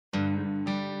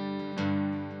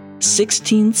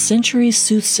16th century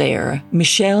soothsayer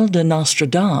Michel de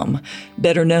Nostradamus,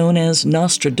 better known as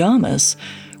Nostradamus,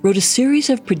 wrote a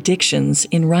series of predictions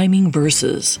in rhyming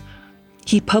verses.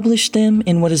 He published them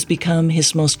in what has become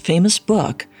his most famous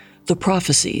book, the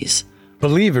Prophecies.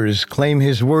 Believers claim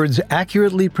his words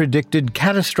accurately predicted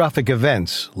catastrophic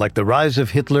events like the rise of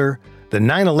Hitler, the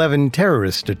 9/11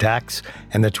 terrorist attacks,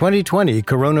 and the 2020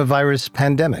 coronavirus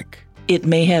pandemic. It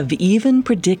may have even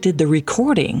predicted the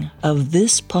recording of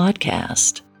this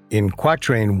podcast. In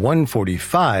Quatrain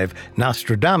 145,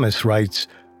 Nostradamus writes,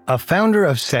 "A founder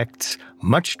of sects,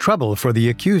 much trouble for the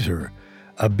accuser.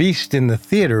 A beast in the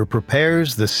theater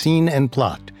prepares the scene and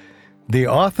plot. The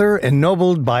author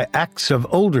ennobled by acts of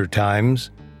older times.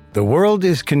 The world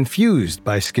is confused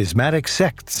by schismatic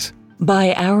sects."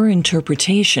 By our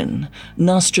interpretation,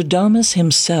 Nostradamus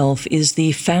himself is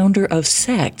the founder of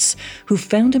sects who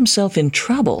found himself in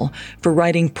trouble for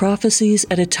writing prophecies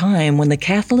at a time when the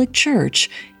Catholic Church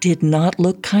did not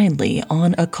look kindly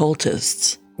on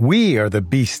occultists. We are the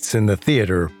beasts in the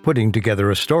theater putting together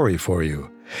a story for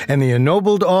you. And the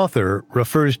ennobled author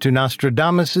refers to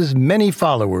Nostradamus's many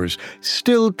followers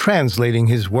still translating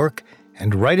his work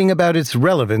and writing about its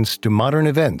relevance to modern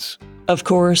events. Of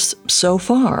course, so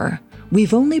far,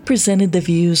 we've only presented the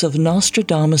views of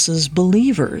Nostradamus's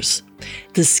believers.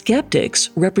 The skeptics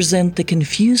represent the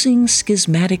confusing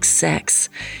schismatic sects,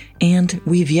 and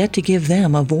we've yet to give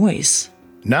them a voice.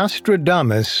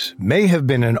 Nostradamus may have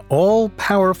been an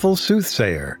all-powerful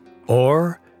soothsayer,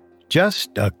 or just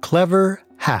a clever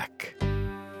hack.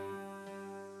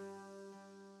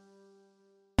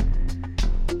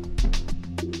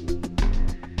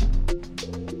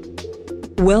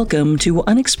 Welcome to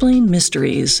Unexplained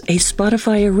Mysteries, a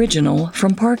Spotify original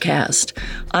from Parcast.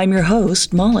 I'm your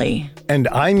host, Molly. And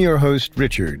I'm your host,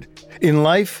 Richard. In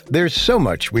life, there's so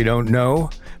much we don't know,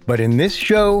 but in this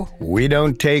show, we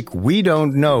don't take "we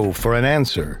don't know" for an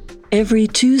answer. Every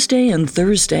Tuesday and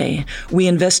Thursday, we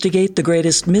investigate the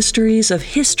greatest mysteries of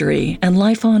history and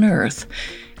life on Earth.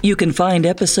 You can find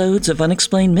episodes of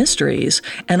Unexplained Mysteries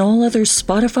and all other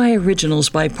Spotify originals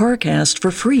by Parcast for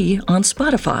free on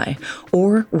Spotify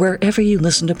or wherever you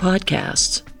listen to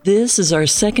podcasts. This is our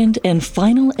second and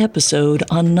final episode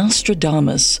on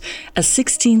Nostradamus, a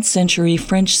 16th century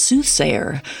French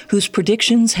soothsayer whose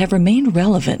predictions have remained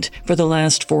relevant for the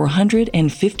last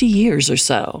 450 years or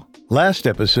so. Last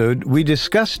episode, we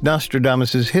discussed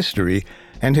Nostradamus's history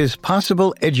and his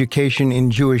possible education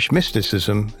in Jewish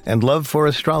mysticism and love for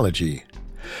astrology.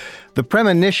 The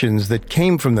premonitions that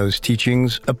came from those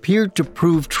teachings appeared to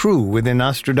prove true within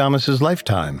Nostradamus's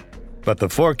lifetime, but the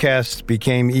forecasts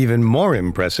became even more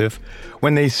impressive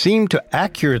when they seemed to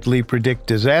accurately predict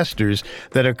disasters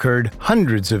that occurred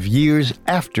hundreds of years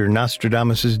after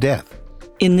Nostradamus's death.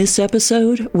 In this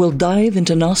episode, we'll dive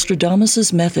into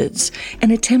Nostradamus's methods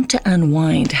and attempt to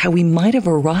unwind how we might have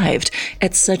arrived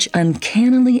at such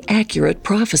uncannily accurate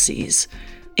prophecies.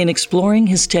 In exploring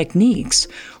his techniques,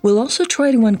 we'll also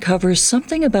try to uncover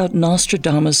something about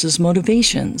Nostradamus's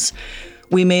motivations.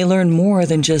 We may learn more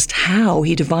than just how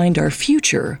he divined our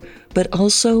future, but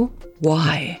also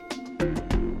why.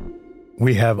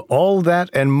 We have all that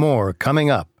and more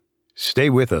coming up. Stay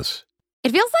with us.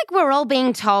 It feels like we're all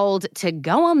being told to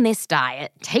go on this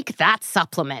diet, take that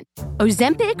supplement.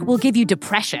 Ozempic will give you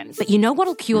depression, but you know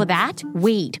what'll cure that?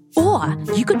 Weed. Or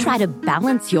you could try to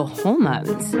balance your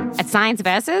hormones. At Science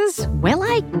Versus, we're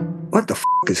like, what the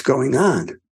is going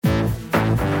on?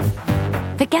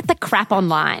 Forget the crap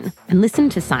online and listen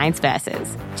to Science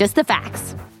Versus. Just the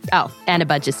facts. Oh, and a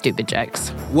bunch of stupid jokes.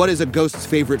 What is a ghost's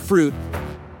favorite fruit?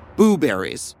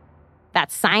 Blueberries.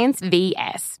 That's Science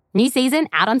VS. New season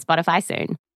out on Spotify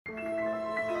soon.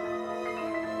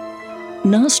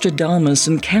 Nostradamus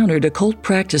encountered occult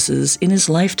practices in his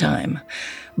lifetime,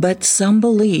 but some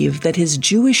believe that his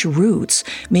Jewish roots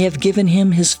may have given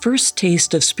him his first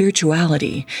taste of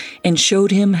spirituality and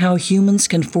showed him how humans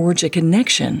can forge a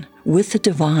connection with the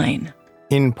divine.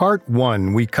 In Part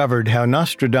 1, we covered how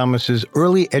Nostradamus's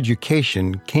early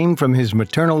education came from his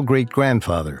maternal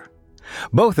great-grandfather.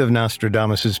 Both of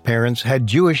Nostradamus's parents had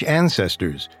Jewish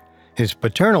ancestors. His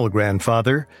paternal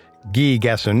grandfather, Guy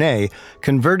Gassonet,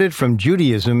 converted from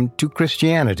Judaism to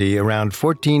Christianity around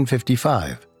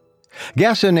 1455.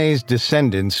 Gassonet's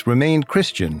descendants remained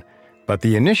Christian, but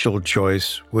the initial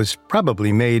choice was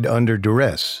probably made under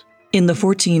duress. In the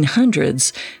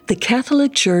 1400s, the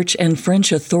Catholic Church and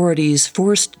French authorities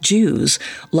forced Jews,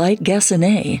 like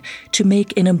Gassonet, to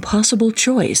make an impossible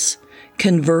choice: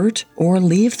 convert or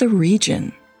leave the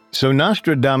region. So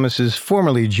Nostradamus's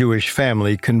formerly Jewish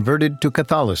family converted to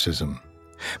Catholicism.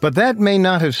 But that may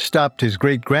not have stopped his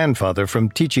great-grandfather from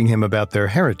teaching him about their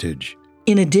heritage.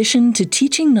 In addition to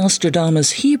teaching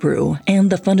Nostradamus Hebrew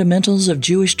and the fundamentals of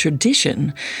Jewish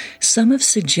tradition, some have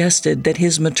suggested that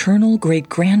his maternal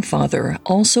great-grandfather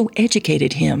also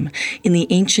educated him in the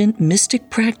ancient mystic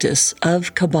practice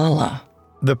of Kabbalah.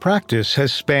 The practice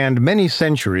has spanned many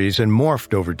centuries and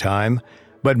morphed over time,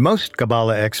 but most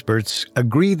Kabbalah experts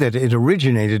agree that it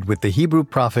originated with the Hebrew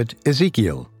prophet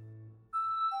Ezekiel.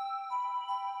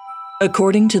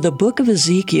 According to the book of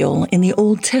Ezekiel in the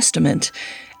Old Testament,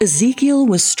 Ezekiel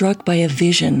was struck by a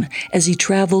vision as he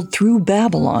traveled through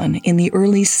Babylon in the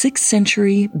early 6th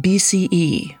century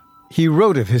BCE. He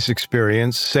wrote of his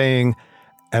experience, saying,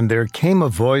 "And there came a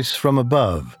voice from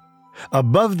above.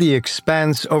 Above the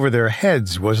expanse over their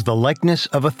heads was the likeness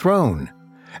of a throne,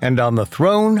 and on the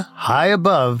throne, high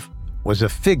above, was a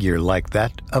figure like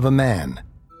that of a man."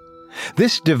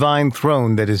 This divine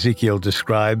throne that Ezekiel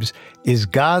describes is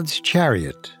God's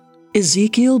chariot.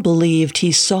 Ezekiel believed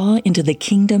he saw into the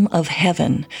kingdom of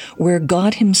heaven, where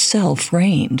God himself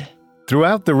reigned.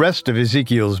 Throughout the rest of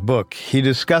Ezekiel's book, he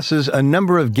discusses a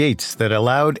number of gates that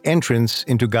allowed entrance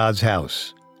into God's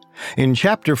house. In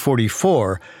chapter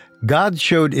 44, God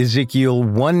showed Ezekiel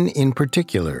one in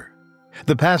particular.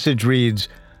 The passage reads,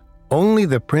 "Only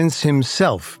the prince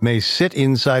himself may sit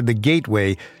inside the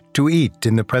gateway to eat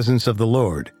in the presence of the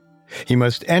Lord. He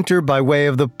must enter by way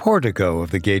of the portico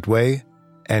of the gateway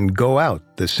and go out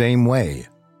the same way."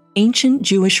 Ancient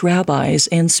Jewish rabbis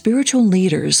and spiritual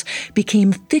leaders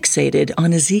became fixated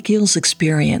on Ezekiel's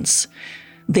experience.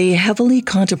 They heavily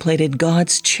contemplated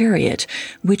God's chariot,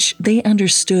 which they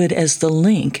understood as the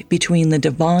link between the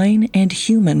divine and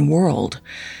human world.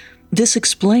 This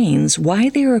explains why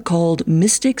they are called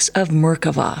mystics of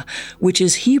Merkavah, which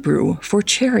is Hebrew for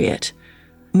chariot.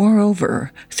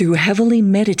 Moreover, through heavily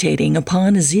meditating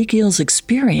upon Ezekiel's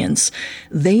experience,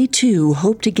 they too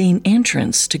hoped to gain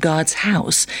entrance to God's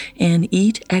house and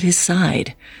eat at his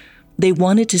side. They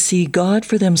wanted to see God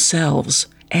for themselves,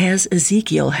 as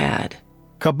Ezekiel had.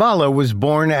 Kabbalah was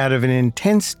born out of an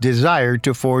intense desire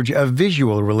to forge a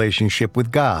visual relationship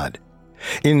with God.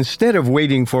 Instead of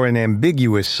waiting for an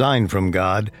ambiguous sign from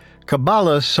God,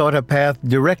 Kabbalah sought a path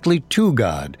directly to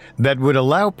God that would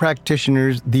allow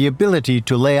practitioners the ability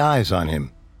to lay eyes on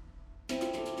him.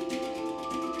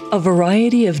 A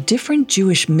variety of different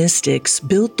Jewish mystics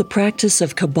built the practice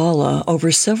of Kabbalah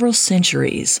over several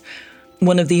centuries.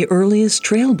 One of the earliest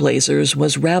trailblazers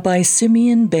was Rabbi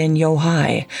Simeon ben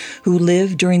Yohai, who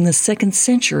lived during the 2nd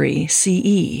century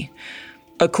CE.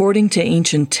 According to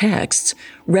ancient texts,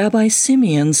 Rabbi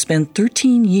Simeon spent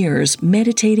 13 years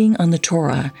meditating on the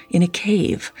Torah in a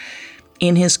cave.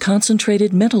 In his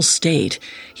concentrated mental state,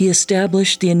 he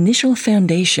established the initial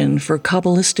foundation for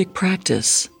Kabbalistic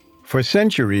practice. For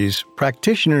centuries,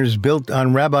 practitioners built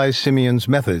on Rabbi Simeon's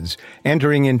methods,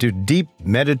 entering into deep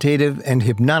meditative and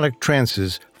hypnotic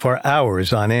trances for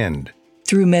hours on end.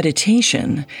 Through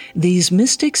meditation, these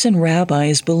mystics and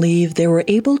rabbis believed they were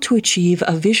able to achieve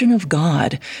a vision of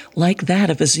God like that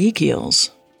of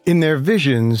Ezekiel's. In their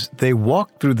visions, they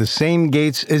walked through the same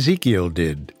gates Ezekiel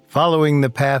did, following the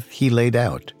path he laid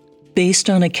out. Based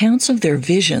on accounts of their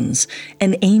visions,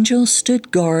 an angel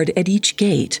stood guard at each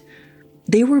gate.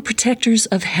 They were protectors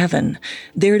of heaven,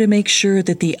 there to make sure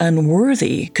that the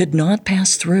unworthy could not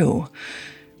pass through.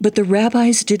 But the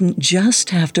rabbis didn't just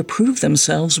have to prove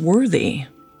themselves worthy.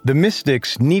 The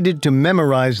mystics needed to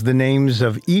memorize the names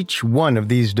of each one of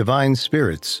these divine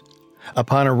spirits.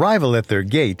 Upon arrival at their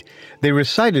gate, they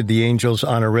recited the angel's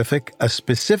honorific a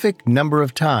specific number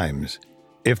of times.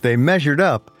 If they measured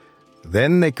up,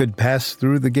 then they could pass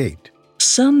through the gate.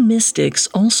 Some mystics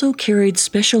also carried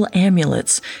special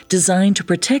amulets designed to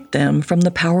protect them from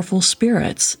the powerful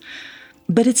spirits.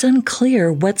 But it's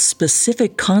unclear what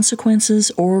specific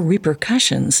consequences or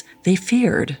repercussions they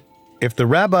feared. If the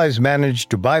rabbis managed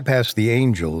to bypass the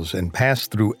angels and pass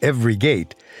through every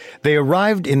gate, they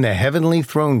arrived in the heavenly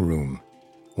throne room.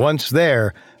 Once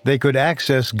there, they could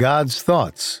access God's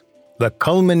thoughts, the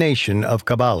culmination of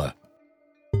Kabbalah.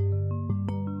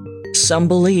 Some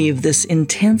believe this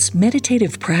intense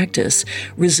meditative practice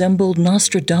resembled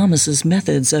Nostradamus'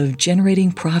 methods of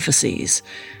generating prophecies.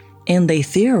 And they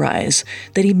theorize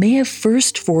that he may have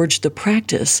first forged the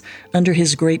practice under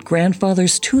his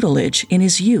great-grandfather's tutelage in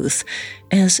his youth,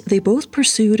 as they both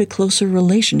pursued a closer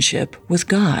relationship with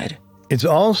God. It's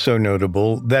also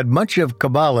notable that much of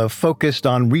Kabbalah focused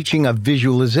on reaching a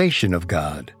visualization of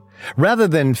God. Rather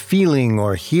than feeling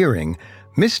or hearing,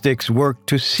 mystics worked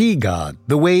to see God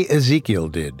the way Ezekiel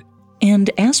did.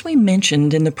 And as we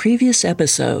mentioned in the previous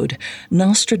episode,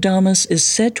 Nostradamus is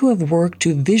said to have worked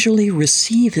to visually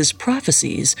receive his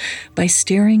prophecies by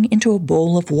staring into a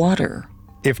bowl of water.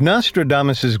 If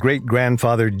Nostradamus'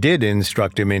 great-grandfather did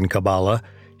instruct him in Kabbalah,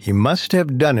 he must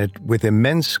have done it with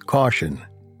immense caution.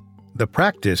 The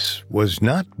practice was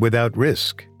not without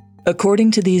risk.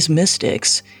 According to these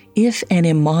mystics, if an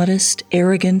immodest,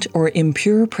 arrogant, or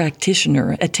impure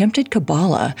practitioner attempted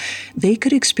Kabbalah, they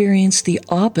could experience the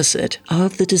opposite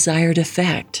of the desired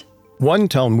effect. One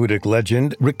Talmudic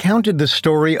legend recounted the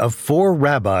story of 4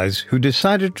 rabbis who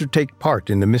decided to take part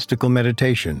in the mystical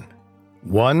meditation.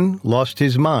 One lost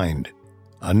his mind,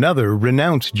 another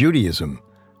renounced Judaism,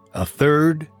 a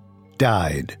third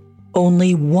died.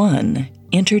 Only one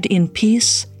entered in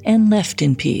peace and left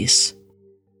in peace.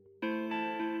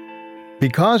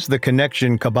 Because the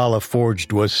connection Kabbalah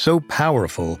forged was so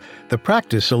powerful, the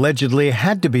practice allegedly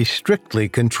had to be strictly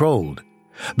controlled.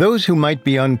 Those who might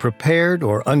be unprepared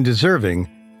or undeserving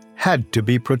had to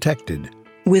be protected.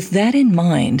 With that in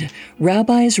mind,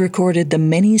 rabbis recorded the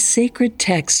many sacred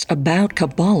texts about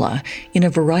Kabbalah in a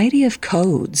variety of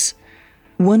codes.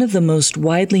 One of the most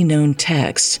widely known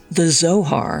texts, the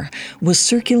Zohar, was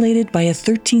circulated by a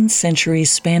 13th century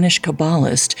Spanish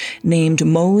Kabbalist named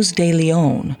Mose de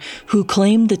Leon, who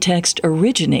claimed the text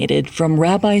originated from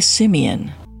Rabbi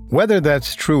Simeon. Whether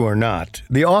that's true or not,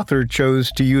 the author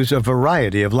chose to use a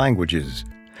variety of languages.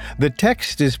 The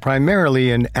text is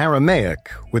primarily in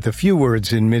Aramaic, with a few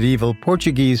words in medieval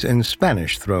Portuguese and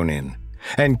Spanish thrown in.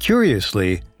 And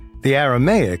curiously, the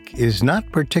Aramaic is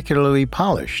not particularly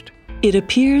polished. It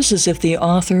appears as if the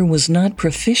author was not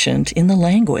proficient in the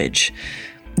language.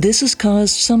 This has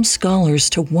caused some scholars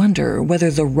to wonder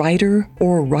whether the writer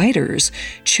or writers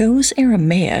chose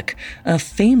Aramaic, a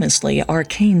famously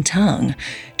arcane tongue,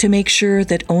 to make sure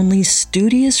that only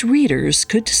studious readers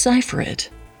could decipher it.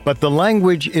 But the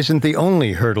language isn't the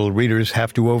only hurdle readers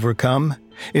have to overcome.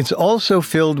 It's also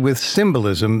filled with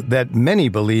symbolism that many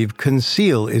believe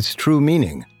conceal its true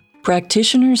meaning.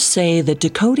 Practitioners say that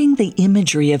decoding the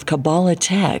imagery of Kabbalah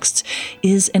texts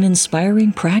is an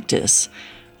inspiring practice.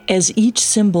 As each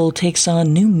symbol takes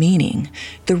on new meaning,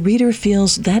 the reader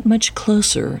feels that much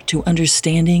closer to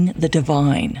understanding the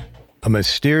divine. A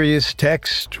mysterious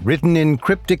text written in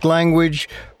cryptic language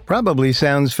probably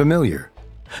sounds familiar.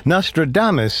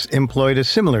 Nostradamus employed a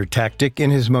similar tactic in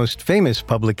his most famous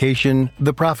publication,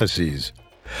 the Prophecies.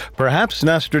 Perhaps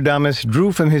Nostradamus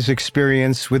drew from his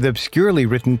experience with obscurely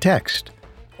written text,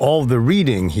 all the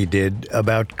reading he did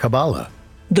about Kabbalah.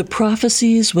 The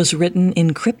Prophecies was written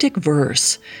in cryptic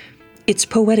verse. Its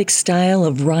poetic style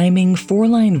of rhyming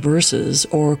 4-line verses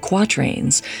or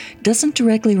quatrains doesn't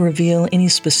directly reveal any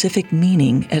specific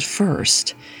meaning at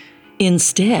first.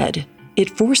 Instead, it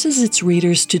forces its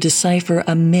readers to decipher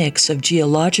a mix of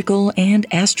geological and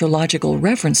astrological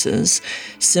references,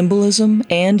 symbolism,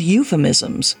 and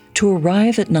euphemisms to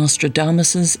arrive at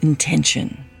Nostradamus's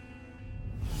intention.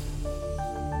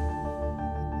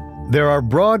 There are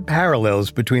broad parallels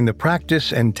between the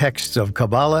practice and texts of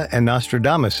Kabbalah and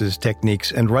Nostradamus's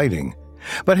techniques and writing.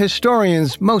 But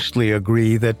historians mostly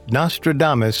agree that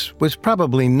Nostradamus was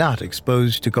probably not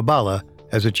exposed to Kabbalah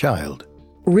as a child.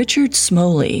 Richard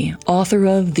Smoley, author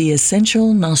of The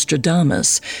Essential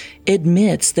Nostradamus,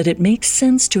 admits that it makes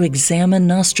sense to examine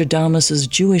Nostradamus's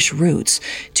Jewish roots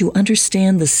to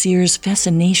understand the seer's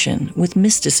fascination with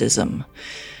mysticism.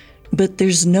 But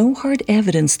there's no hard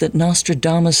evidence that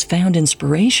Nostradamus found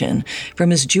inspiration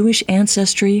from his Jewish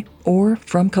ancestry or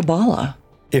from Kabbalah.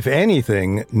 If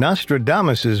anything,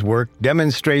 Nostradamus's work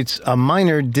demonstrates a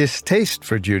minor distaste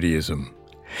for Judaism.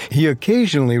 He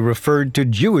occasionally referred to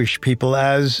Jewish people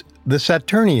as the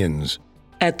Saturnians.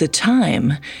 At the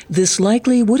time, this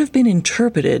likely would have been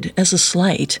interpreted as a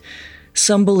slight.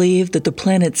 Some believed that the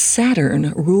planet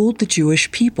Saturn ruled the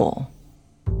Jewish people.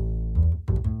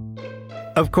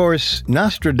 Of course,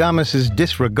 Nostradamus's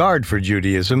disregard for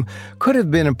Judaism could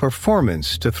have been a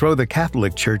performance to throw the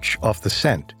Catholic Church off the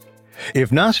scent.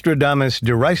 If Nostradamus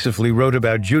derisively wrote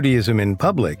about Judaism in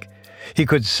public, he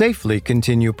could safely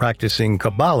continue practicing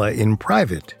Kabbalah in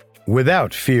private,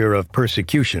 without fear of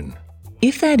persecution.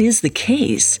 If that is the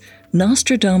case,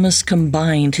 Nostradamus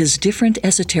combined his different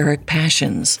esoteric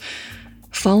passions.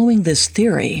 Following this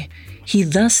theory, he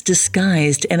thus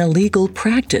disguised an illegal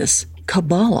practice,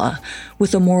 Kabbalah,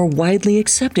 with a more widely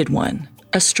accepted one,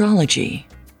 astrology.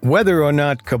 Whether or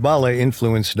not Kabbalah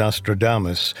influenced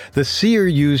Nostradamus, the seer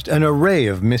used an array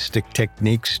of mystic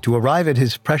techniques to arrive at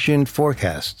his prescient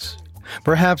forecasts.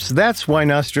 Perhaps that's why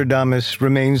Nostradamus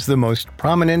remains the most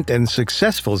prominent and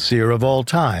successful seer of all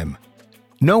time.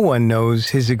 No one knows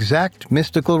his exact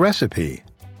mystical recipe.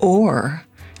 Or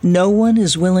no one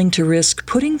is willing to risk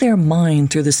putting their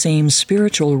mind through the same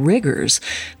spiritual rigors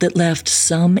that left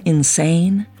some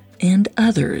insane and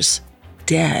others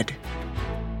dead.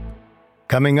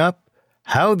 Coming up,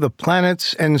 how the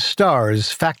planets and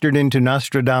stars factored into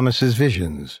Nostradamus'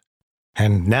 visions.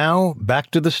 And now,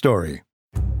 back to the story.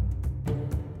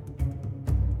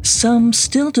 Some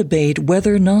still debate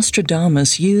whether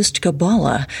Nostradamus used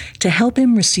Kabbalah to help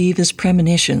him receive his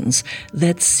premonitions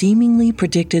that seemingly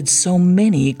predicted so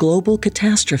many global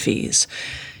catastrophes.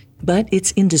 But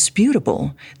it's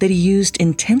indisputable that he used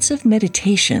intensive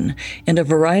meditation and a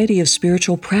variety of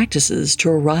spiritual practices to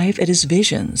arrive at his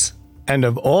visions. And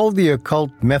of all the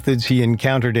occult methods he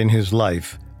encountered in his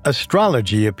life,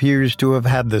 astrology appears to have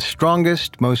had the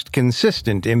strongest, most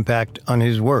consistent impact on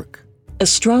his work.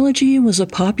 Astrology was a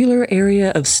popular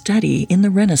area of study in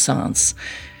the Renaissance.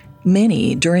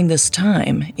 Many during this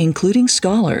time, including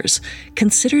scholars,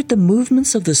 considered the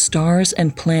movements of the stars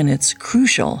and planets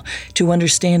crucial to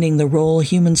understanding the role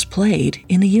humans played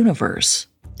in the universe.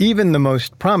 Even the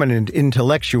most prominent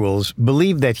intellectuals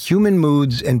believed that human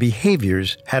moods and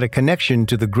behaviors had a connection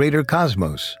to the greater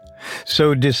cosmos.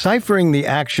 So deciphering the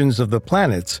actions of the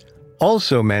planets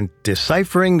also meant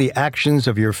deciphering the actions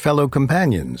of your fellow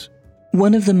companions.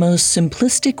 One of the most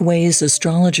simplistic ways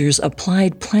astrologers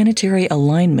applied planetary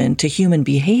alignment to human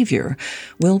behavior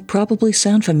will probably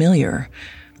sound familiar.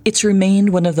 It's remained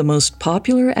one of the most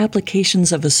popular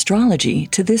applications of astrology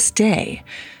to this day,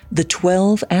 the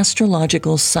 12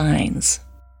 astrological signs.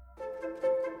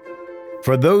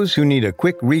 For those who need a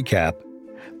quick recap,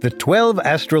 the 12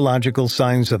 astrological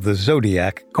signs of the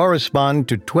zodiac correspond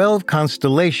to 12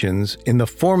 constellations in the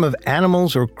form of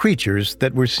animals or creatures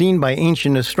that were seen by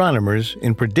ancient astronomers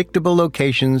in predictable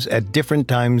locations at different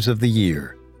times of the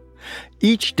year.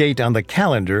 Each date on the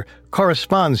calendar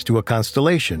corresponds to a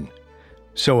constellation,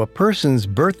 so a person's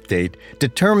birth date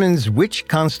determines which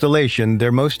constellation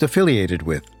they're most affiliated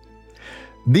with.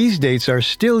 These dates are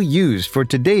still used for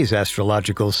today's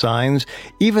astrological signs,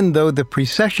 even though the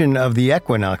precession of the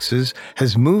equinoxes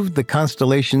has moved the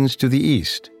constellations to the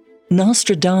east.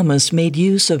 Nostradamus made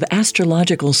use of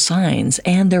astrological signs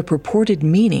and their purported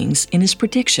meanings in his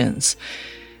predictions.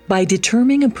 By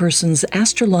determining a person's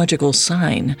astrological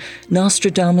sign,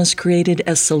 Nostradamus created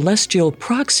a celestial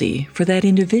proxy for that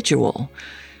individual.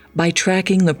 By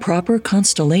tracking the proper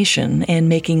constellation and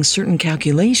making certain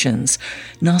calculations,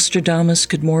 Nostradamus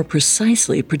could more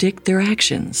precisely predict their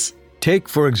actions. Take,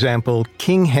 for example,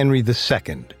 King Henry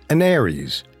II, an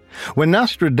Aries. When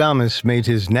Nostradamus made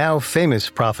his now famous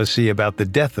prophecy about the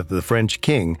death of the French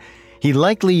king, he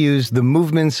likely used the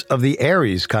movements of the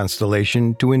Aries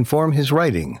constellation to inform his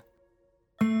writing.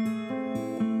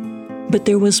 But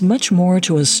there was much more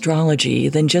to astrology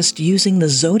than just using the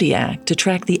zodiac to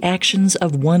track the actions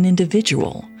of one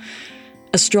individual.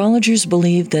 Astrologers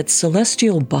believed that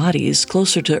celestial bodies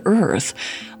closer to Earth,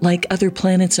 like other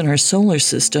planets in our solar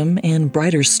system and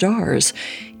brighter stars,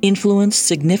 influenced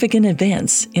significant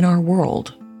events in our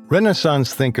world.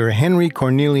 Renaissance thinker Henry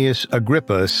Cornelius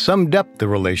Agrippa summed up the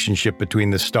relationship between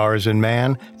the stars and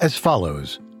man as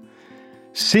follows: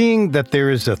 "Seeing that there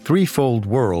is a threefold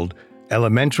world,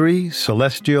 elementary,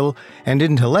 celestial, and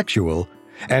intellectual,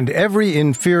 and every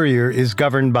inferior is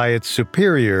governed by its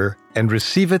superior, and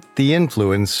receiveth the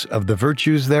influence of the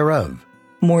virtues thereof."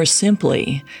 More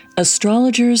simply,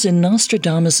 astrologers in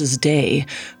Nostradamus' day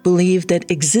believed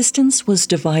that existence was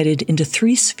divided into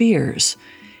three spheres: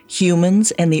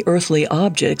 humans and the earthly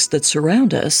objects that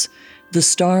surround us, the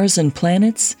stars and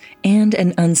planets, and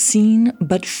an unseen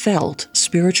but felt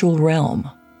spiritual realm.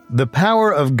 The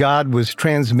power of God was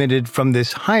transmitted from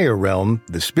this higher realm,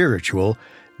 the spiritual,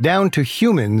 down to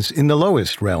humans in the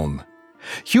lowest realm.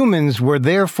 Humans were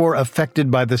therefore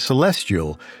affected by the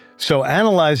celestial, so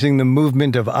analyzing the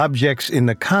movement of objects in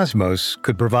the cosmos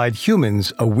could provide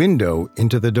humans a window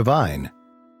into the divine.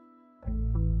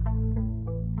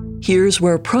 Here's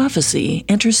where prophecy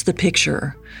enters the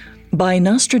picture. By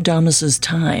Nostradamus'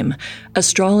 time,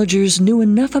 astrologers knew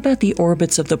enough about the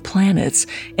orbits of the planets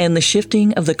and the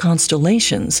shifting of the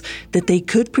constellations that they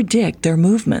could predict their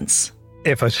movements.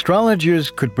 If astrologers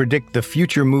could predict the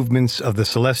future movements of the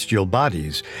celestial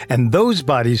bodies, and those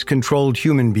bodies controlled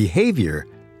human behavior,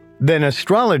 then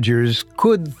astrologers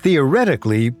could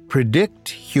theoretically predict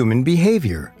human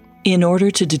behavior. In order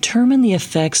to determine the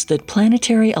effects that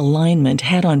planetary alignment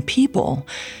had on people,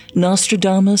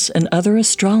 Nostradamus and other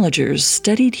astrologers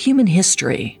studied human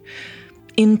history.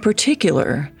 In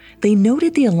particular, they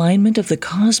noted the alignment of the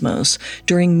cosmos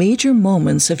during major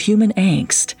moments of human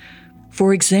angst.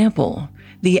 For example,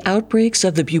 the outbreaks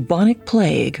of the bubonic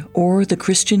plague or the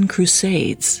Christian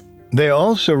Crusades. They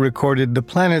also recorded the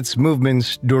planet's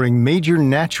movements during major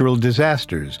natural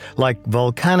disasters like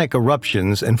volcanic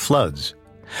eruptions and floods.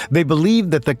 They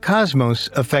believed that the cosmos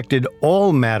affected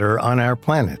all matter on our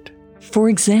planet. For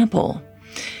example,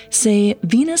 Say,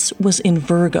 Venus was in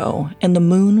Virgo and the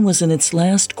moon was in its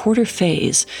last quarter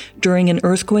phase during an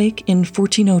earthquake in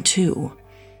 1402.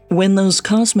 When those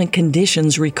cosmic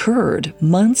conditions recurred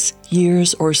months,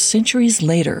 years, or centuries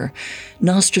later,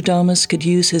 Nostradamus could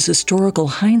use his historical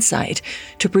hindsight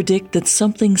to predict that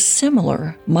something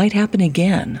similar might happen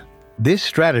again. This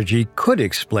strategy could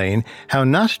explain how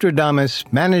Nostradamus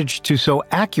managed to so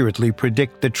accurately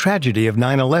predict the tragedy of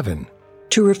 9/11.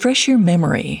 To refresh your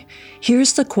memory,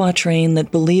 here's the quatrain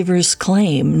that believers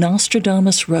claim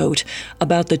Nostradamus wrote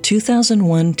about the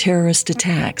 2001 terrorist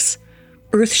attacks.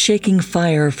 Earth-shaking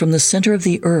fire from the center of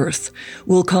the earth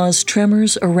will cause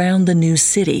tremors around the new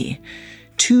city.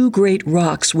 2 great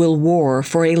rocks will war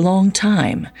for a long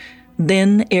time.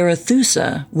 Then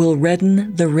Arethusa will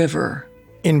redden the river.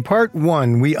 In Part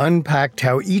 1, we unpacked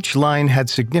how each line had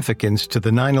significance to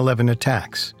the 9/11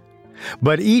 attacks.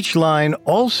 But each line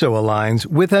also aligns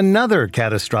with another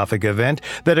catastrophic event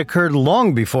that occurred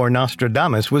long before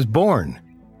Nostradamus was born: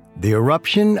 the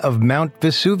eruption of Mount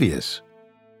Vesuvius.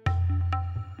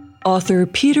 Author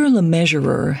Peter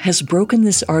LeMessurier has broken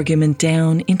this argument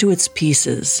down into its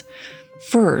pieces.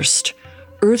 First,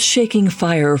 earth-shaking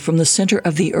fire from the center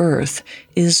of the earth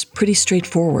is pretty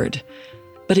straightforward,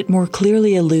 but it more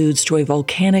clearly alludes to a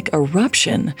volcanic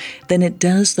eruption than it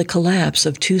does the collapse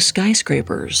of 2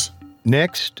 skyscrapers.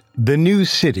 Next, the new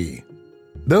city.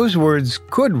 Those words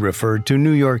could refer to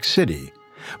New York City,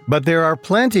 but there are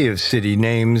plenty of city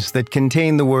names that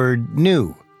contain the word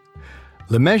new.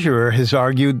 LeMessurier has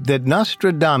argued that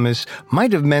Nostradamus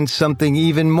might have meant something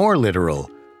even more literal,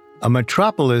 a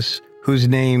metropolis whose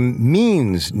name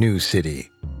means new city.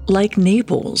 Like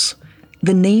Naples,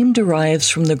 the name derives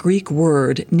from the Greek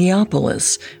word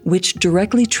Neapolis, which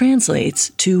directly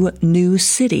translates to new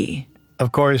city.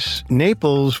 Of course,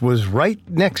 Naples was right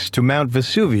next to Mount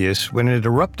Vesuvius when it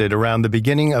erupted around the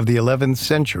beginning of the 11th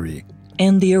century.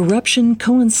 And the eruption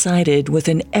coincided with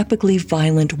an epically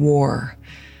violent war.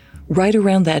 Right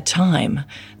around that time,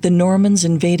 the Normans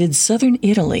invaded southern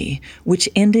Italy, which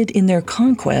ended in their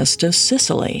conquest of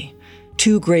Sicily.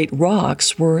 2 great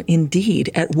rocks were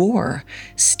indeed at war,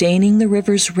 staining the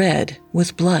rivers red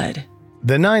with blood.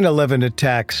 The 9/11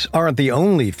 attacks aren't the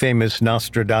only famous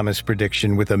Nostradamus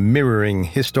prediction with a mirroring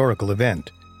historical event.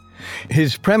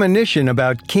 His premonition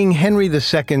about King Henry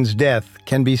II's death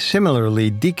can be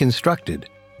similarly deconstructed.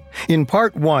 In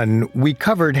Part 1, we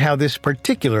covered how this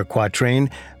particular quatrain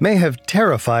may have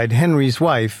terrified Henry's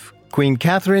wife, Queen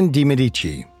Catherine de'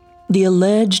 Medici. The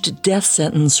alleged death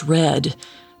sentence read,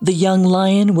 "The young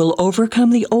lion will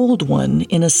overcome the old one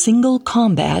in a single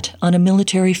combat on a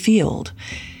military field.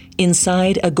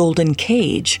 Inside a golden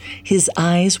cage, his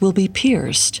eyes will be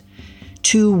pierced.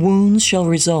 2 wounds shall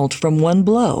result from 1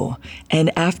 blow,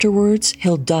 and afterwards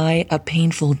he'll die a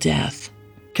painful death."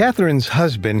 Catherine's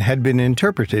husband had been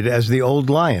interpreted as the old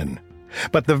lion,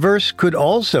 but the verse could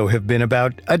also have been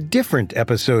about a different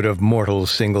episode of mortal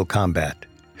single combat,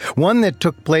 one that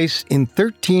took place in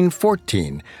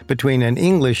 1314 between an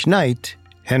English knight,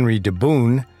 Henry de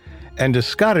Bohun, and a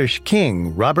Scottish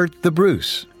king, Robert the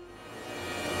Bruce.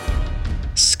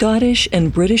 Scottish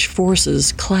and British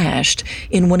forces clashed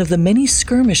in one of the many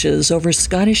skirmishes over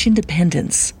Scottish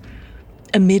independence.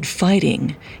 Amid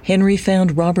fighting, Henry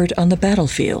found Robert on the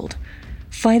battlefield.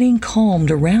 Fighting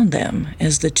calmed around them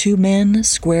as the 2 men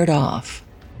squared off.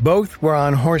 Both were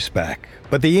on horseback,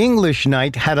 but the English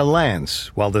knight had a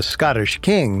lance, while the Scottish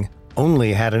king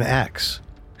only had an axe.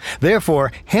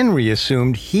 Therefore, Henry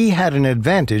assumed he had an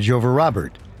advantage over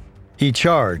Robert. He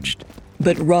charged.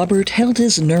 But Robert held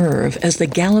his nerve as the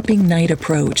galloping knight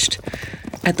approached.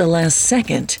 At the last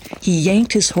second, he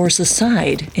yanked his horse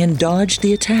aside and dodged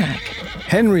the attack.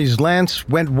 Henry's lance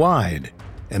went wide,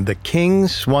 and the king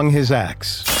swung his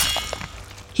axe.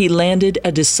 He landed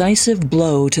a decisive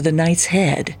blow to the knight's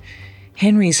head.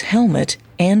 Henry's helmet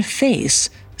and face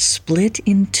split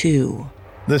in 2.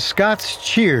 The Scots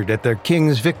cheered at their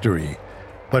king's victory,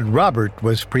 but Robert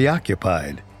was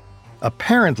preoccupied.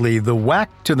 Apparently, the whack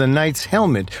to the knight's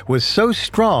helmet was so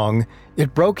strong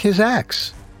it broke his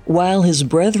axe. While his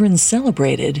brethren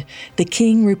celebrated, the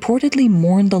king reportedly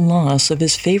mourned the loss of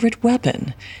his favorite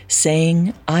weapon,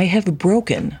 saying, "I have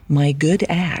broken my good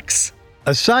axe."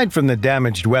 Aside from the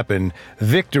damaged weapon,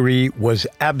 victory was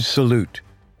absolute.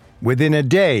 Within a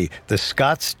day, the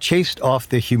Scots chased off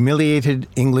the humiliated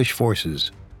English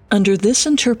forces. Under this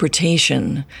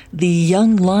interpretation, the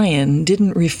young lion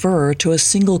didn't refer to a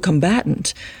single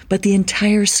combatant, but the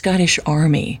entire Scottish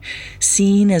army,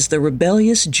 seen as the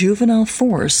rebellious juvenile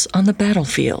force on the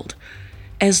battlefield.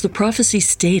 As the prophecy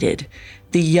stated,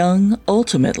 the young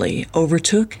ultimately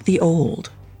overtook the old.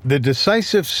 The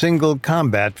decisive single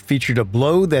combat featured a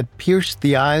blow that pierced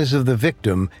the eyes of the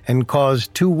victim and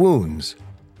caused 2 wounds.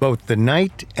 Both the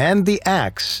knight and the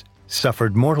axe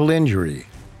suffered mortal injury.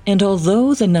 And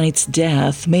although the knight's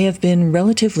death may have been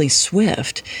relatively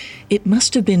swift, it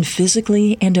must have been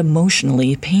physically and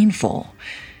emotionally painful.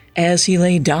 As he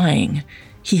lay dying,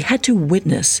 he had to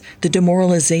witness the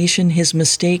demoralization his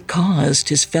mistake caused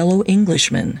his fellow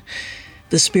Englishmen.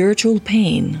 The spiritual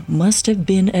pain must have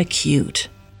been acute.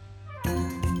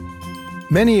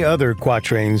 Many other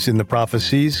quatrains in the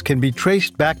prophecies can be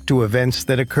traced back to events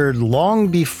that occurred long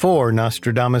before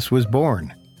Nostradamus was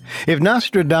born. If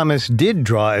Nostradamus did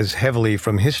draw as heavily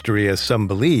from history as some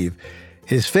believe,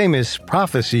 his famous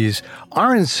prophecies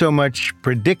aren't so much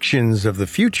predictions of the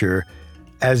future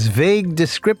as vague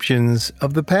descriptions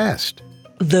of the past.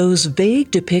 Those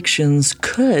vague depictions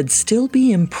could still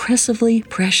be impressively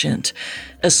prescient,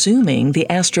 assuming the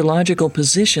astrological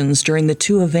positions during the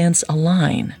 2 events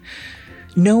align.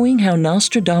 Knowing how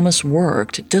Nostradamus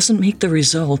worked doesn't make the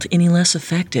result any less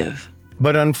effective.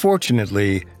 But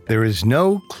unfortunately, there is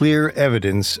no clear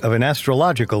evidence of an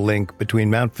astrological link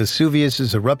between Mount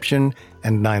Vesuvius's eruption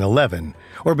and 9/11,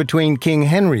 or between King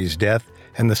Henry's death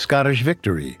and the Scottish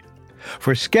victory.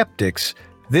 For skeptics,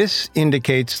 this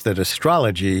indicates that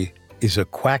astrology is a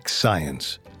quack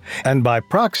science, and by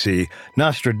proxy,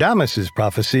 Nostradamus's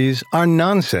prophecies are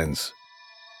nonsense.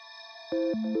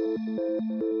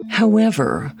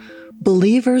 However,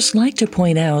 believers like to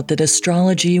point out that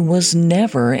astrology was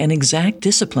never an exact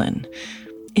discipline.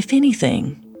 If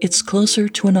anything, it's closer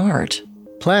to an art.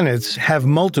 Planets have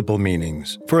multiple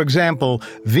meanings. For example,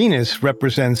 Venus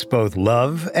represents both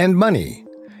love and money.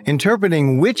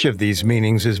 Interpreting which of these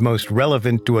meanings is most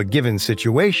relevant to a given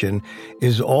situation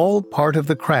is all part of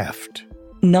the craft.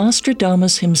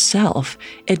 Nostradamus himself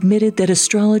admitted that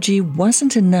astrology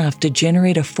wasn't enough to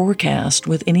generate a forecast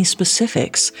with any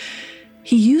specifics.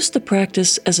 He used the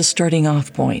practice as a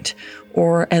starting-off point,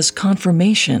 or as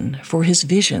confirmation for his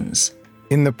visions.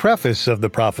 In the preface of the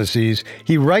prophecies,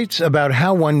 he writes about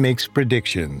how one makes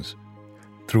predictions.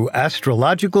 Through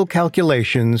astrological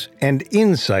calculations and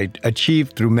insight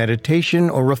achieved through meditation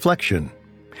or reflection.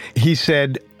 He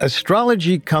said,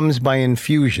 astrology comes by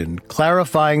infusion,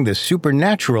 clarifying the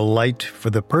supernatural light for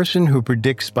the person who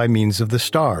predicts by means of the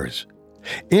stars.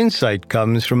 Insight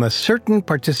comes from a certain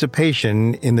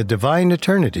participation in the divine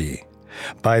eternity.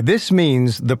 By this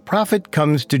means, the prophet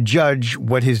comes to judge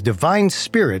what his divine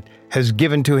spirit has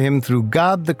given to him through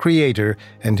God the Creator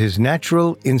and his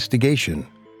natural instigation.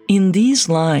 In these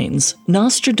lines,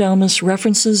 Nostradamus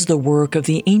references the work of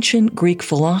the ancient Greek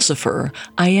philosopher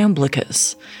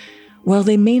Iamblichus. While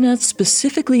they may not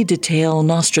specifically detail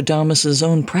Nostradamus's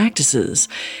own practices,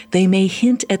 they may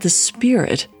hint at the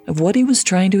spirit of what he was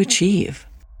trying to achieve.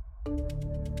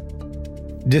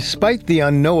 Despite the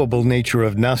unknowable nature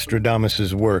of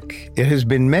Nostradamus's work, it has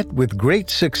been met with great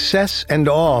success and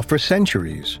awe for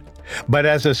centuries. But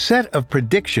as a set of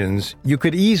predictions, you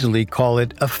could easily call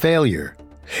it a failure.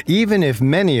 Even if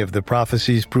many of the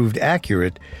prophecies proved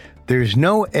accurate, there's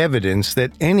no evidence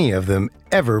that any of them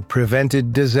ever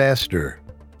prevented disaster.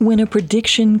 When a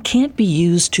prediction can't be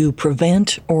used to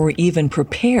prevent or even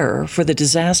prepare for the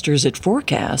disasters it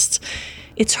forecasts,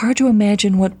 it's hard to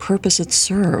imagine what purpose it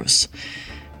serves.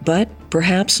 But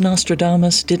perhaps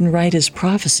Nostradamus didn't write his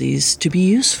prophecies to be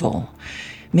useful.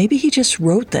 Maybe he just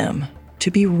wrote them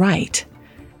to be right.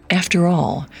 After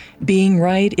all, being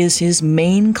right is his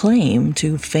main claim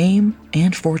to fame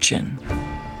and fortune.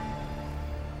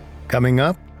 Coming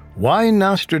up, why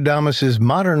Nostradamus's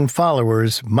modern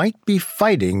followers might be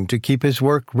fighting to keep his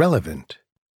work relevant.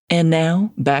 And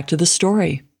now, back to the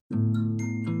story.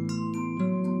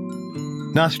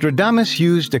 Nostradamus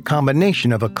used a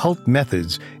combination of occult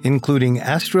methods, including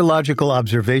astrological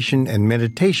observation and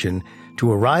meditation,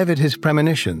 to arrive at his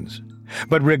premonitions.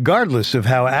 But regardless of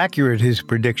how accurate his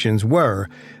predictions were,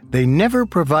 they never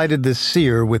provided the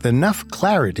seer with enough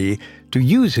clarity to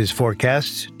use his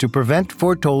forecasts to prevent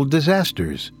foretold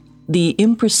disasters. The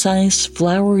imprecise,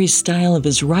 flowery style of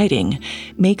his writing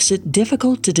makes it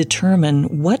difficult to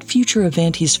determine what future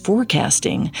event he's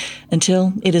forecasting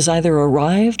until it has either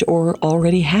arrived or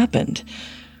already happened.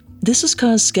 This has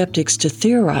caused skeptics to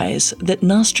theorize that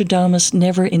Nostradamus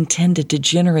never intended to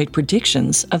generate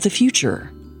predictions of the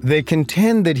future. They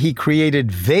contend that he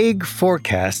created vague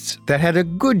forecasts that had a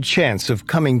good chance of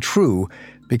coming true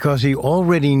because he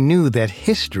already knew that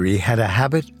history had a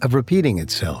habit of repeating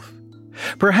itself.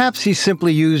 Perhaps he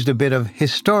simply used a bit of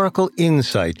historical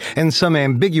insight and some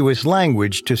ambiguous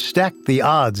language to stack the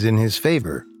odds in his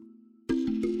favor.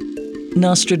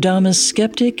 Nostradamus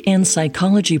skeptic and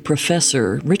psychology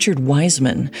professor Richard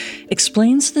Wiseman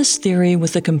explains this theory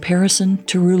with a comparison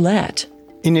to roulette.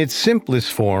 In its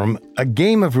simplest form, a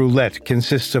game of roulette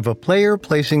consists of a player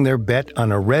placing their bet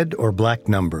on a red or black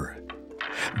number.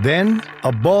 Then,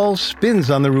 a ball spins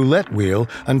on the roulette wheel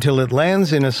until it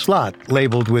lands in a slot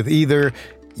labeled with either,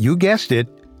 you guessed it,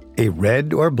 a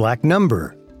red or black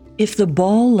number. If the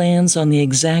ball lands on the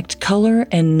exact color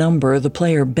and number the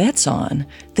player bets on,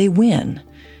 they win.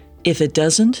 If it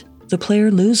doesn't, the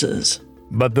player loses.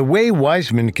 But the way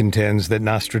Wiseman contends that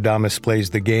Nostradamus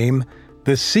plays the game,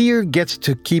 the seer gets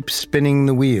to keep spinning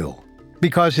the wheel.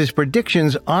 Because his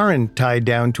predictions aren't tied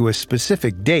down to a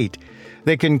specific date,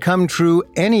 they can come true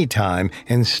any time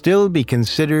and still be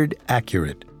considered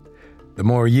accurate. The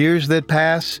more years that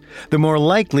pass, the more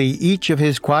likely each of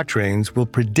his quatrains will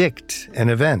predict an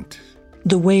event.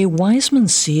 The way Wiseman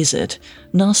sees it,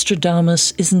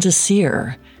 Nostradamus isn't a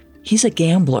seer. He's a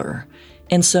gambler.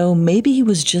 And so maybe he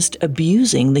was just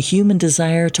abusing the human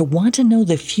desire to want to know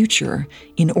the future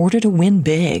in order to win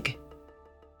big.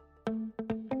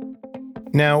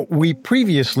 Now, we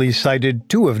previously cited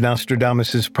two of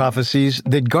Nostradamus's prophecies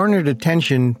that garnered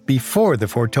attention before the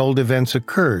foretold events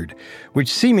occurred,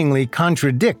 which seemingly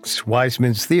contradicts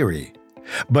Wiseman's theory.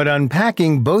 But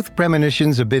unpacking both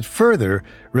premonitions a bit further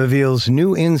reveals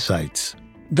new insights.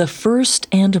 The first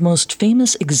and most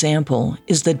famous example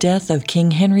is the death of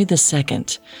King Henry II.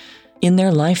 In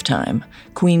their lifetime,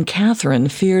 Queen Catherine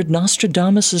feared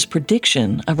Nostradamus's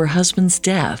prediction of her husband's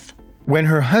death. When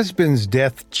her husband's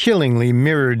death chillingly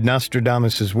mirrored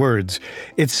Nostradamus's words,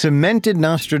 it cemented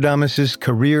Nostradamus's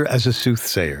career as a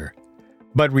soothsayer.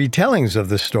 But retellings of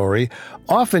the story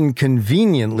often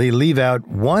conveniently leave out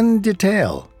one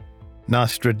detail.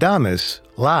 Nostradamus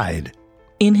lied.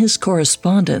 In his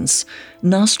correspondence,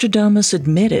 Nostradamus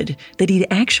admitted that he'd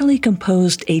actually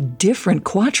composed a different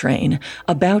quatrain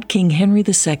about King Henry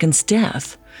II's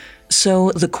death.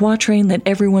 So the quatrain that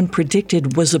everyone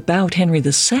predicted was about Henry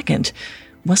II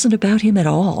wasn't about him at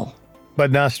all.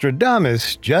 But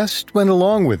Nostradamus just went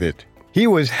along with it. He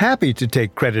was happy to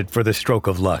take credit for the stroke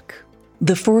of luck.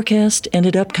 The forecast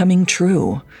ended up coming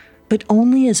true, but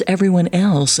only as everyone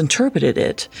else interpreted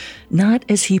it, not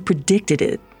as he predicted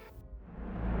it.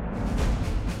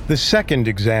 The second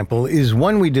example is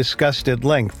one we discussed at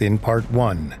length in Part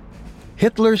 1.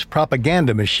 Hitler's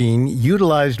propaganda machine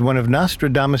utilized one of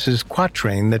Nostradamus's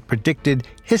quatrain that predicted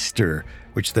Hister,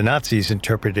 which the Nazis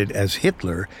interpreted as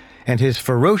Hitler, and his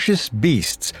ferocious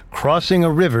beasts crossing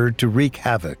a river to wreak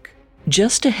havoc.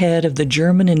 Just ahead of the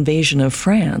German invasion of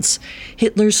France,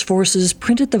 Hitler's forces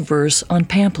printed the verse on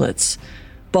pamphlets.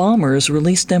 Bombers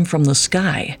released them from the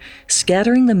sky,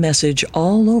 scattering the message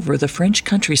all over the French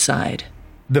countryside.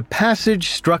 The passage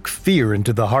struck fear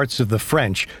into the hearts of the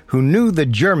French, who knew the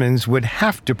Germans would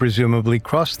have to presumably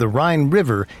cross the Rhine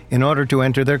River in order to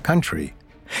enter their country.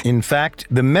 In fact,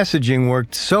 the messaging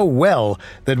worked so well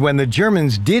that when the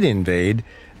Germans did invade,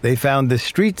 they found the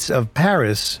streets of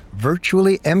Paris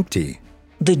virtually empty.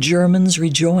 The Germans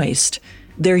rejoiced.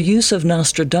 Their use of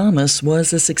Nostradamus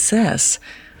was a success.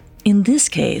 In this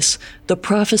case, the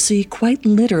prophecy quite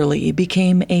literally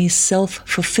became a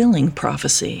self-fulfilling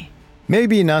prophecy.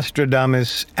 Maybe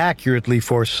Nostradamus accurately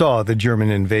foresaw the German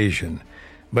invasion,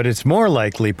 but it's more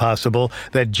likely possible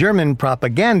that German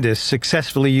propagandists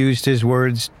successfully used his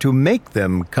words to make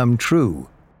them come true.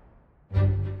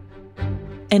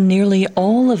 And nearly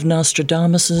all of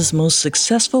Nostradamus's most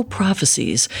successful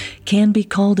prophecies can be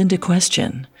called into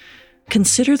question.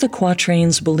 Consider the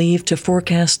quatrains believed to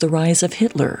forecast the rise of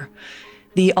Hitler.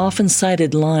 The often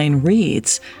cited line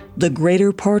reads, "The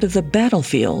greater part of the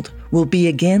battlefield will be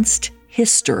against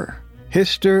Hister."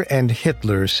 Hister and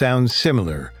Hitler sound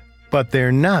similar, but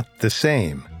they're not the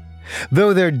same.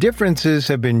 Though their differences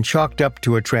have been chalked up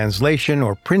to a translation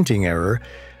or printing error,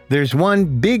 there's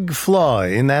one big flaw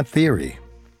in that theory.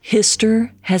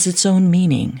 Hister has its own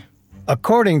meaning.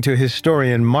 According to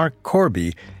historian Mark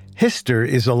Corby, Hister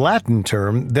is a Latin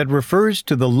term that refers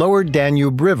to the lower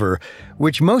Danube River,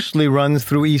 which mostly runs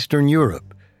through Eastern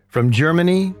Europe, from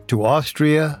Germany to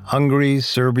Austria, Hungary,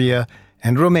 Serbia,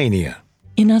 and Romania.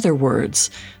 In other words,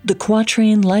 the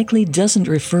quatrain likely doesn't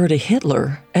refer to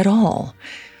Hitler at all.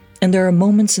 And there are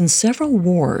moments in several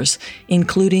wars,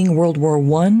 including World War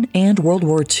I and World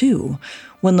War II,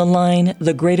 when the line,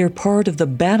 "the greater part of the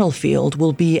battlefield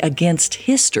will be against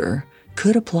Hister,"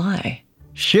 could apply.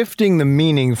 Shifting the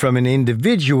meaning from an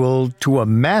individual to a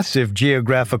massive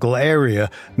geographical area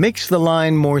makes the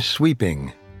line more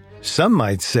sweeping. Some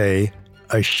might say,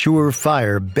 a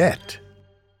surefire bet.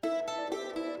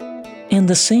 And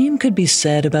the same could be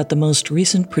said about the most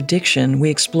recent prediction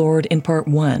we explored in Part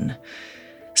 1.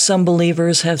 Some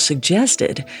believers have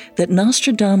suggested that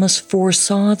Nostradamus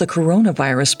foresaw the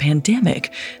coronavirus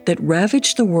pandemic that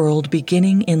ravaged the world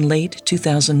beginning in late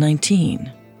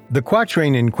 2019. The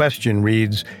quatrain in question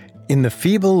reads, "In the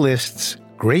feeble lists,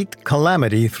 great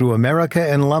calamity through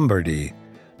America and Lombardy,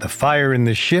 the fire in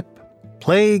the ship,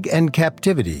 plague and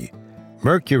captivity,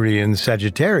 Mercury in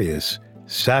Sagittarius,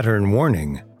 Saturn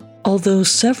warning." Although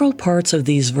several parts of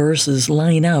these verses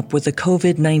line up with the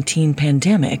COVID-19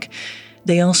 pandemic,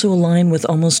 they also align with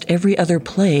almost every other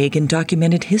plague in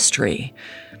documented history.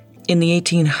 In the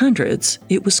 1800s,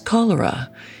 it was cholera.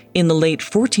 In the late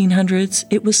 1400s,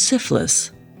 it was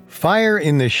syphilis. Fire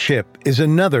in the ship is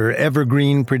another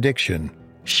evergreen prediction.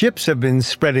 Ships have been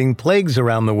spreading plagues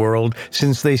around the world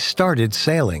since they started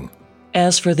sailing.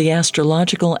 As for the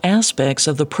astrological aspects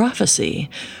of the prophecy,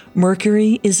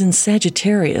 Mercury is in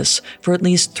Sagittarius for at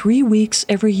least 3 weeks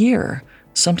every year,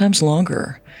 sometimes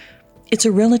longer. It's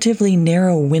a relatively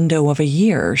narrow window of a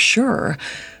year, sure,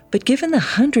 but given the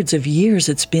hundreds of years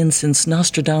it's been since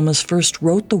Nostradamus first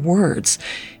wrote the words,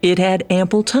 it had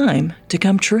ample time to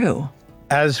come true.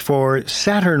 As for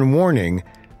Saturn warning,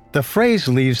 the phrase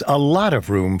leaves a lot of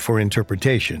room for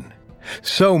interpretation.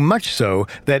 So much so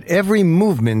that every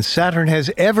movement Saturn has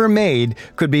ever made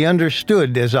could be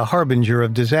understood as a harbinger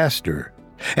of disaster.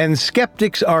 And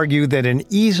skeptics argue that an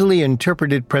easily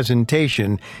interpreted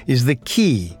presentation is the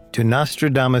key to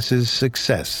Nostradamus'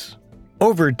 success.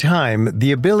 Over time,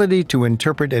 the ability to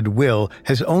interpret at will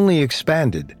has only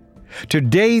expanded.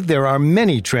 Today, there are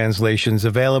many translations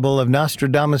available of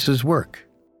Nostradamus' work.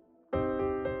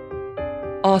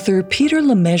 Author Peter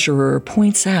Lemesurier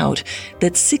points out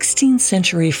that 16th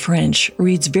century French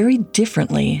reads very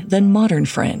differently than modern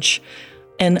French.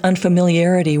 An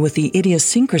unfamiliarity with the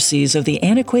idiosyncrasies of the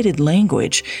antiquated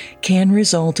language can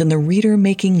result in the reader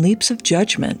making leaps of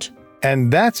judgment.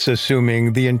 And that's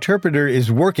assuming the interpreter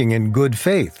is working in good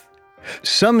faith.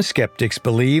 Some skeptics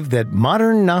believe that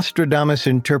modern Nostradamus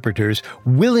interpreters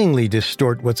willingly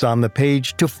distort what's on the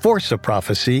page to force a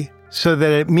prophecy so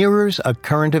that it mirrors a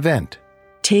current event.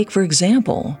 Take, for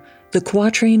example, the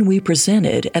quatrain we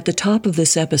presented at the top of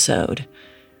this episode.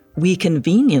 We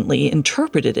conveniently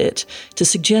interpreted it to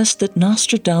suggest that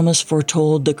Nostradamus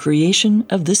foretold the creation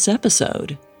of this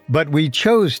episode. But we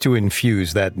chose to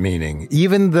infuse that meaning,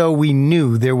 even though we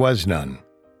knew there was none.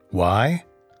 Why?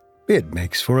 It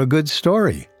makes for a good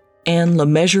story. And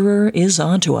Lemesurier is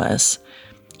onto us.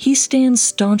 He stands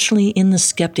staunchly in the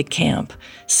skeptic camp,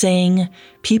 saying,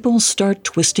 people start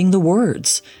twisting the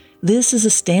words. This is a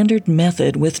standard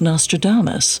method with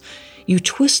Nostradamus. You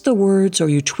twist the words or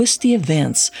you twist the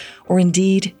events, or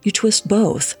indeed, you twist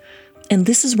both. And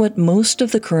this is what most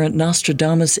of the current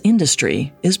Nostradamus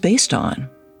industry is based on.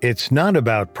 It's not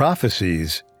about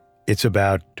prophecies, it's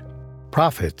about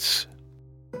prophets.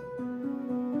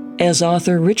 As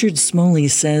author Richard Smoley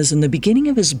says in the beginning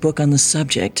of his book on the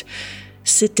subject,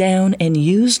 sit down and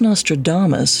use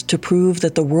Nostradamus to prove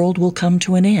that the world will come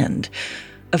to an end.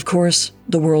 Of course,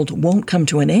 the world won't come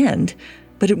to an end,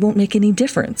 but it won't make any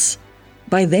difference.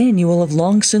 By then, you will have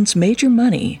long since made your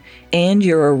money, and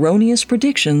your erroneous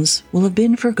predictions will have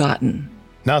been forgotten.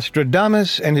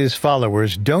 Nostradamus and his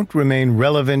followers don't remain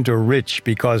relevant or rich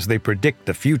because they predict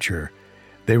the future.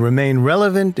 They remain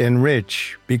relevant and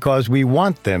rich because we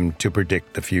want them to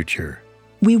predict the future.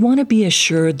 We want to be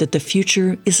assured that the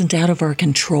future isn't out of our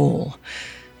control.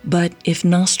 But if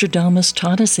Nostradamus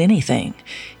taught us anything,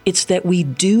 it's that we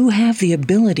do have the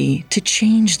ability to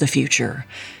change the future,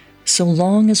 so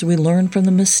long as we learn from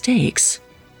the mistakes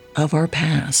of our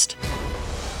past.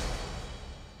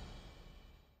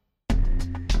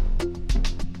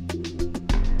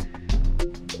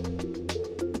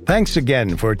 Thanks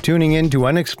again for tuning in to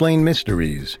Unexplained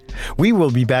Mysteries. We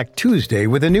will be back Tuesday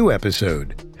with a new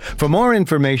episode. For more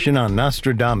information on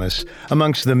Nostradamus,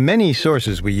 amongst the many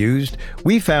sources we used,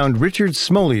 we found Richard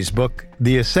Smoley's book,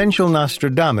 The Essential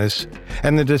Nostradamus,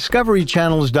 and the Discovery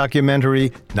Channel's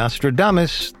documentary,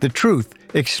 Nostradamus, The Truth,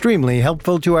 extremely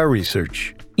helpful to our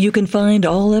research. You can find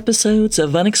all episodes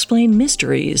of Unexplained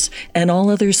Mysteries and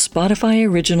all other Spotify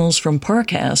originals from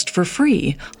Parcast for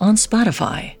free on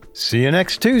Spotify. See you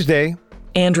next Tuesday.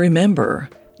 And remember,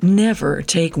 never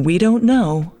take "we don't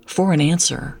know" for an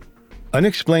answer.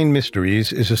 Unexplained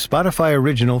Mysteries is a Spotify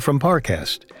original from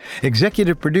Parcast.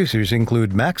 Executive producers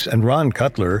include Max and Ron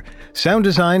Cutler, sound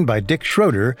design by Dick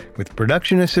Schroeder, with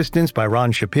production assistance by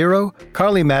Ron Shapiro,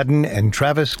 Carly Madden, and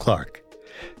Travis Clark.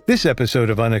 This episode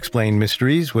of Unexplained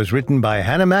Mysteries was written by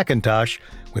Hannah McIntosh,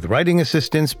 with writing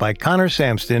assistance by Connor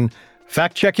Samston,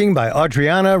 Fact-checking by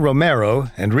Adriana Romero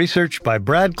and research by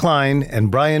Brad Klein and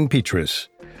Brian Petrus.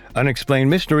 Unexplained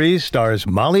Mysteries stars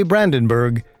Molly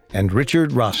Brandenburg and Richard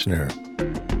Rossner.